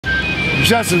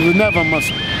Justice was never a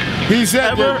Muslim. He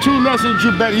said there are 2 lessons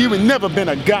you better. He would never been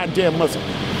a goddamn Muslim.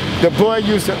 The boy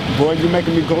used to, boy, you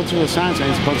making me go to a science. I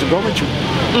ain't supposed to go with you.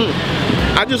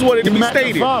 I just wanted to be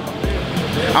stated.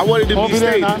 I wanted to be stated. Over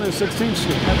there on 116th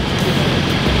Street.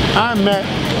 I met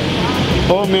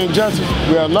old man Justice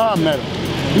where Allah met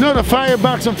him. You know the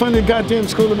firebox in front of the goddamn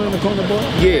school around the corner, boy?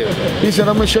 Yeah. He said,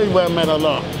 I'm gonna show you where I met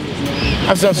Allah.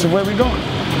 I said, so where we going?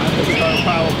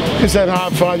 He said, how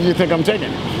far do you think I'm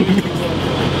taking?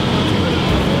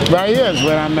 Right here is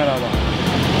where I met Allah.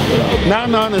 Not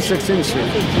on 116th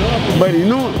Street. But he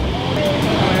knew him.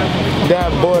 That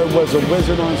boy was a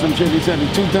wizard on some shit. He said, the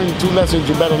 2 lessons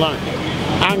you better learn.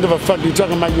 I don't give a fuck you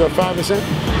talking about you're a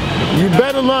 5%. You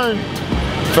better learn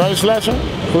first lesson,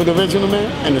 who the original man,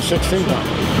 and the 16th one.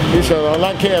 He said, all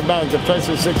I care about is the first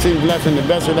and 16th lesson. The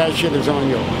best of that shit is on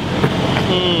you.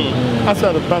 I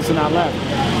started busting out laughing.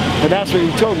 But that's what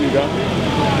he told me, though.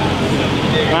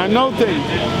 I know things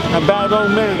about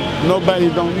old man nobody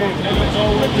don't know.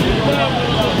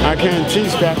 I can't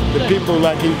teach that. The people,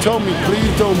 like he told me,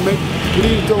 please don't make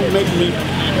me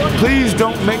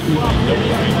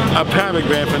a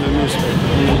paragraph in the newspaper.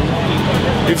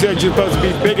 He said you're supposed to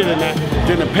be bigger than that,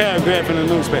 than a paragraph in the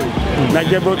newspaper. Like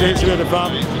they wrote the history of the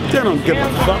father, they don't give a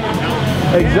fuck.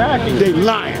 Exactly. They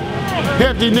lying.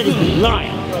 Half these niggas be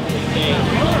lying.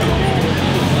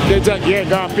 They like, yeah,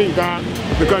 God be God,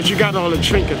 because you got all the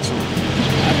trinkets.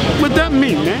 What that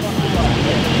mean, man?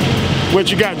 What,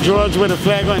 you got drawers with a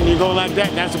flag on and you go like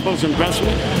that? That's supposed to impress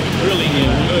me? Really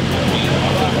good.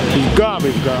 He's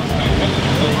garbage, God.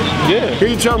 Yeah.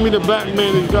 He told me the black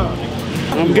man is God.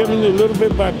 I'm giving you a little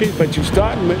bit by piece, but you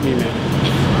starting with me, man.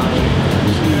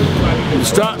 You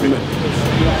starting with me.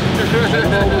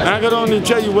 I could only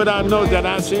tell you what I know that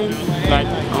I seen. Like,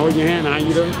 hold your hand, how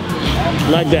you doing?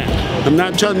 Like that. I'm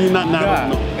not telling you nothing I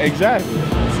don't know. Exactly.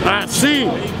 I seen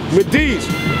with these.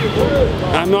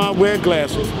 I know I wear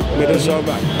glasses, but it's all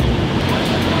right.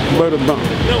 But a bump.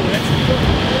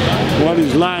 All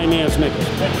these lying ass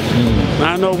niggas.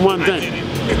 I know one thing.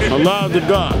 Allah is the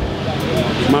God.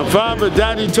 My father,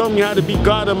 daddy told me how to be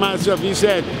God of myself. He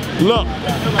said, look,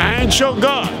 I ain't show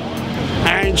God.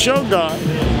 I ain't show God.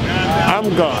 I'm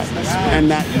God and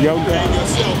not your God.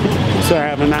 So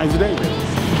have a nice day.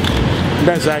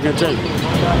 Best I can tell you.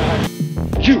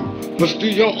 You must do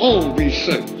your own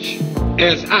research,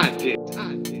 as I did.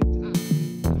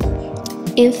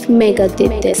 If Mega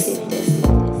did this.